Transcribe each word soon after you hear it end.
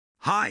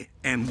Hi,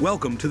 and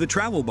welcome to the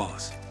Travel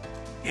Boss.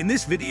 In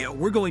this video,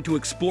 we're going to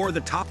explore the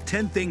top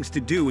 10 things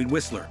to do in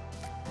Whistler.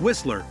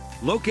 Whistler,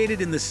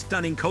 located in the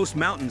stunning coast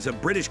mountains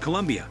of British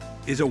Columbia,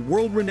 is a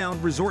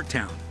world-renowned resort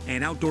town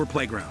and outdoor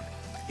playground.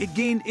 It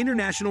gained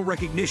international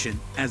recognition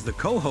as the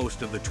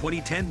co-host of the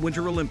 2010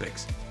 Winter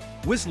Olympics.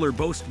 Whistler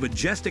boasts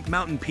majestic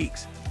mountain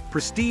peaks,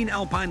 pristine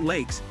alpine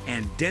lakes,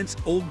 and dense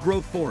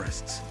old-growth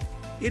forests.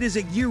 It is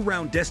a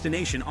year-round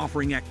destination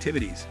offering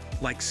activities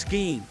like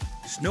skiing,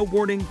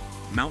 snowboarding,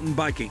 mountain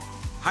biking,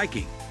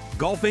 hiking,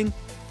 golfing,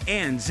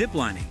 and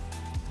ziplining.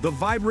 The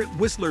vibrant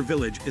Whistler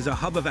Village is a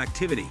hub of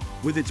activity,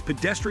 with its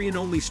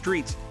pedestrian-only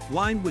streets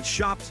lined with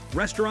shops,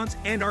 restaurants,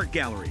 and art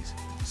galleries.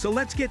 So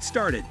let's get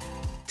started.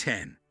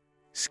 10.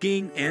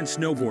 Skiing and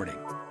snowboarding.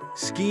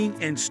 Skiing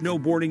and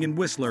snowboarding in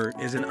Whistler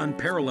is an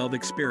unparalleled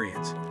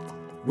experience.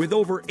 With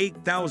over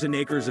 8,000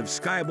 acres of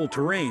skiable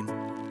terrain,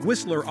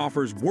 Whistler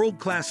offers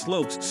world-class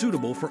slopes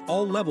suitable for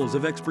all levels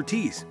of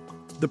expertise.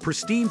 The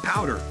pristine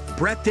powder,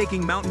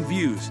 breathtaking mountain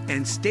views,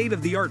 and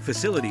state-of-the-art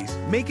facilities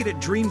make it a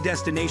dream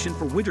destination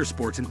for winter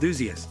sports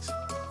enthusiasts.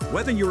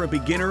 Whether you're a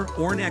beginner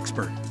or an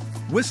expert,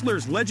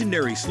 Whistler's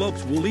legendary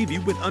slopes will leave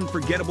you with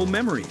unforgettable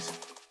memories.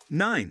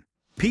 9.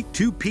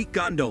 Peak-to-Peak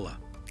Gondola.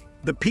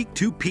 The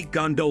Peak-to-Peak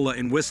Gondola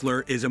in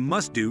Whistler is a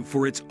must-do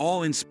for its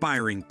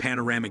awe-inspiring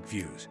panoramic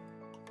views.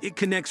 It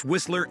connects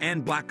Whistler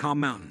and Blackcomb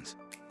Mountains,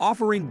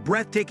 offering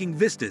breathtaking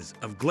vistas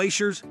of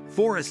glaciers,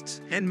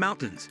 forests, and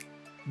mountains.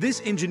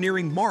 This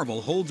engineering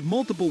marvel holds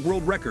multiple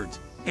world records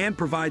and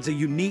provides a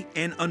unique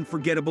and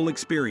unforgettable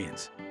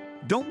experience.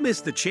 Don't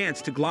miss the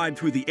chance to glide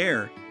through the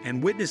air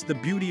and witness the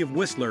beauty of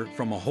Whistler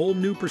from a whole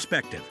new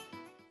perspective.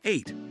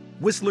 8.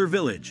 Whistler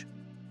Village.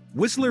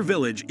 Whistler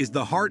Village is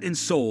the heart and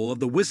soul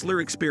of the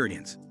Whistler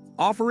experience,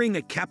 offering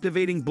a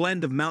captivating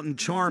blend of mountain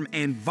charm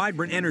and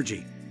vibrant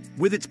energy.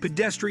 With its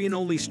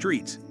pedestrian-only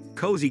streets,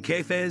 cozy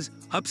cafes,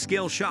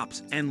 upscale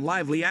shops, and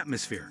lively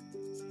atmosphere,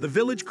 the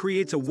village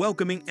creates a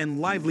welcoming and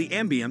lively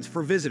ambience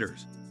for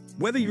visitors.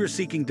 Whether you're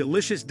seeking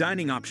delicious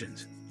dining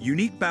options,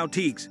 unique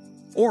boutiques,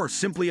 or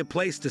simply a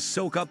place to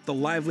soak up the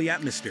lively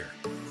atmosphere,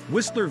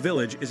 Whistler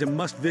Village is a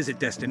must-visit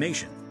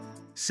destination.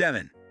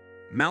 7.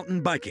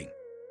 Mountain biking.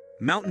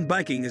 Mountain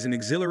biking is an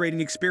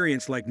exhilarating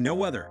experience like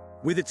no other,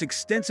 with its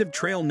extensive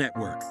trail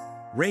network.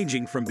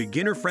 Ranging from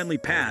beginner-friendly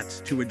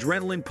paths to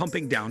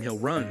adrenaline-pumping downhill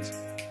runs,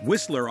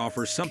 Whistler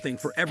offers something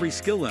for every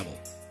skill level.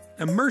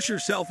 Immerse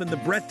yourself in the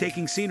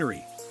breathtaking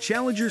scenery,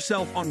 challenge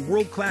yourself on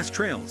world-class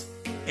trails,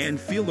 and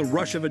feel the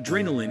rush of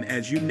adrenaline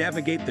as you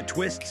navigate the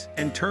twists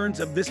and turns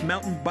of this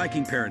mountain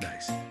biking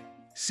paradise.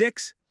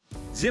 6.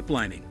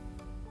 Ziplining.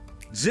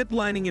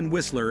 Ziplining in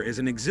Whistler is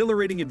an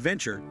exhilarating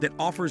adventure that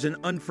offers an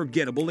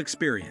unforgettable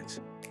experience.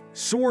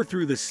 Soar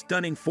through the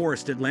stunning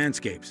forested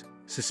landscapes,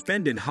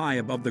 suspended high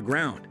above the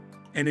ground,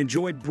 and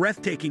enjoy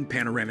breathtaking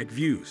panoramic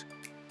views.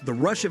 The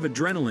rush of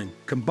adrenaline,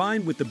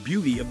 combined with the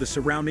beauty of the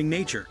surrounding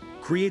nature,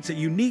 creates a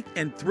unique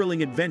and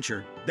thrilling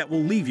adventure that will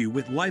leave you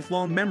with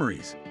lifelong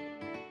memories.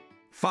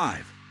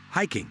 5.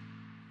 Hiking.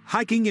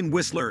 Hiking in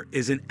Whistler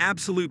is an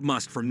absolute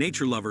must for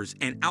nature lovers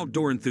and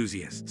outdoor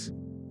enthusiasts.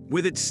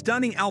 With its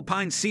stunning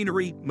alpine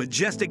scenery,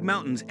 majestic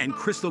mountains, and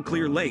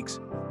crystal-clear lakes,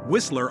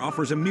 Whistler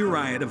offers a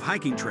myriad of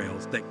hiking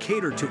trails that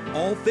cater to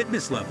all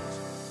fitness levels.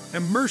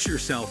 Immerse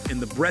yourself in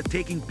the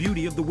breathtaking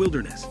beauty of the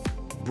wilderness,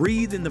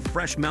 breathe in the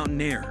fresh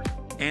mountain air,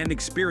 and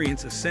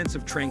experience a sense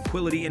of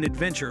tranquility and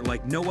adventure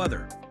like no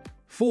other.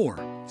 4.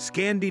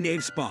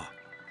 Scandinave Spa.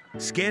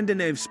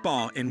 Scandinave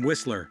Spa in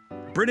Whistler,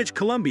 British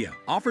Columbia,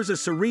 offers a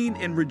serene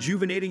and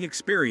rejuvenating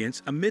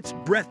experience amidst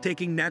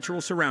breathtaking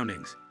natural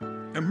surroundings.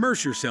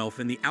 Immerse yourself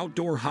in the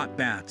outdoor hot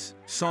baths,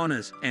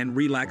 saunas, and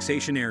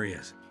relaxation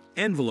areas.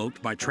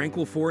 Enveloped by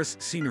tranquil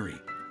forest scenery,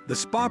 the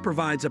spa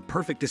provides a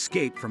perfect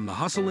escape from the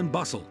hustle and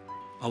bustle,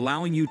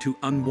 allowing you to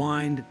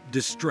unwind,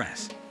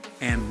 distress,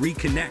 and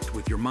reconnect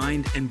with your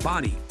mind and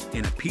body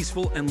in a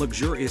peaceful and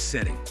luxurious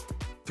setting.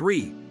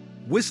 3.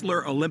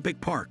 Whistler Olympic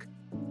Park.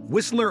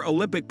 Whistler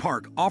Olympic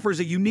Park offers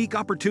a unique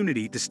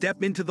opportunity to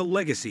step into the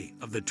legacy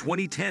of the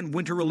 2010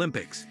 Winter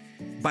Olympics.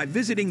 By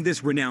visiting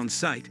this renowned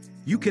site,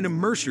 you can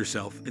immerse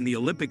yourself in the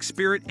Olympic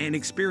spirit and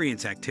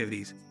experience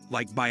activities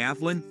like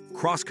biathlon,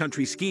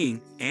 cross-country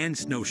skiing, and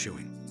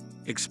snowshoeing.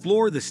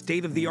 Explore the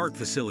state-of-the-art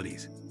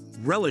facilities,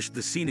 relish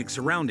the scenic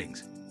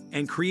surroundings,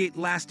 and create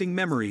lasting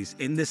memories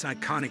in this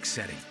iconic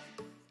setting.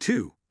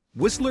 2.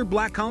 Whistler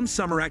Blackcomb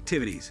Summer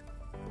Activities.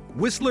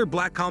 Whistler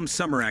Blackcomb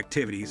summer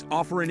activities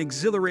offer an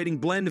exhilarating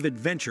blend of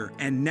adventure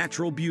and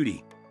natural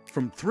beauty.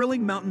 From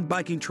thrilling mountain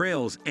biking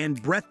trails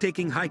and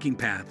breathtaking hiking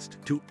paths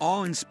to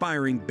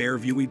awe-inspiring bear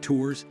viewing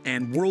tours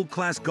and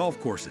world-class golf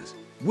courses,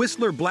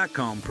 Whistler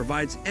Blackcomb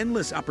provides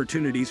endless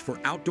opportunities for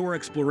outdoor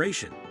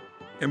exploration.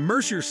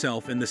 Immerse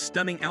yourself in the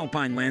stunning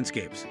alpine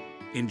landscapes,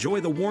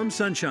 enjoy the warm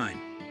sunshine,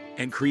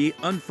 and create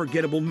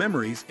unforgettable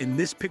memories in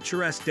this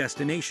picturesque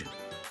destination.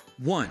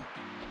 1.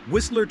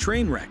 Whistler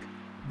Trainwreck.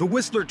 The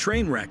Whistler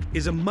Trainwreck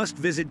is a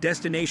must-visit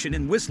destination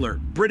in Whistler,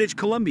 British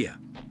Columbia.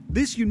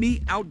 This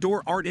unique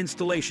outdoor art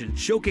installation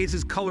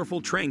showcases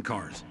colorful train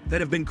cars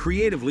that have been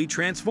creatively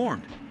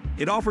transformed.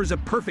 It offers a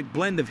perfect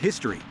blend of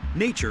history,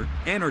 nature,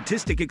 and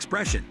artistic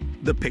expression.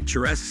 The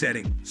picturesque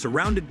setting,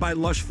 surrounded by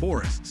lush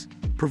forests,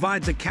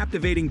 provides a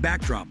captivating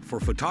backdrop for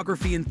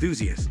photography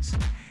enthusiasts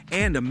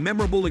and a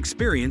memorable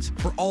experience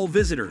for all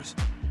visitors.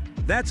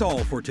 That's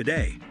all for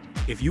today.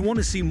 If you want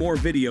to see more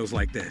videos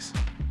like this,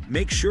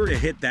 make sure to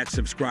hit that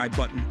subscribe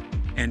button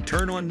and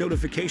turn on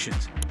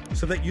notifications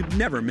so that you'd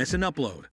never miss an upload.